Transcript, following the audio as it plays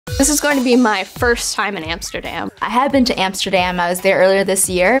This is going to be my first time in Amsterdam. I have been to Amsterdam. I was there earlier this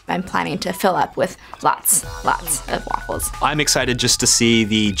year. I'm planning to fill up with lots of waffles. I'm excited just to see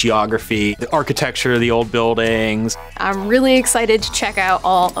the geography, the architecture, the old buildings. I'm really excited to check out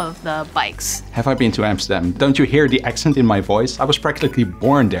all of the bikes. Have I been to Amsterdam? Don't you hear the accent in my voice? I was practically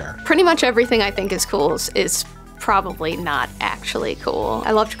born there. Pretty much everything I think is cool is probably not actually cool.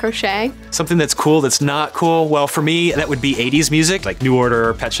 I love to crochet. Something that's cool that's not cool, well, for me, that would be 80s music, like New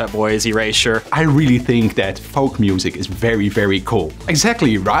Order, Pet Shop Boys, Erasure. I really think that folk music is very, very cool.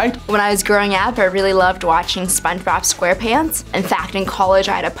 Exactly, right? When I was growing up, I really loved watching SpongeBob SquarePants. In fact, in college,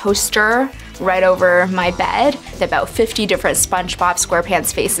 I had a poster right over my bed with about 50 different SpongeBob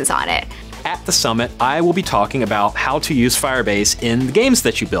SquarePants faces on it. At the summit, I will be talking about how to use Firebase in the games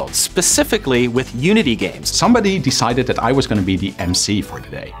that you build, specifically with Unity games. Somebody decided that I was going to be the MC for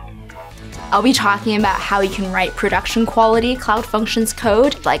today. I'll be talking about how you can write production quality Cloud Functions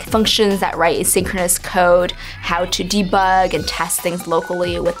code, like functions that write asynchronous code, how to debug and test things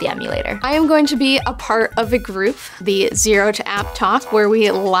locally with the emulator. I am going to be a part of a group, the Zero to App Talk, where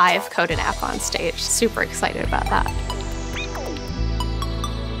we live code an app on stage. Super excited about that.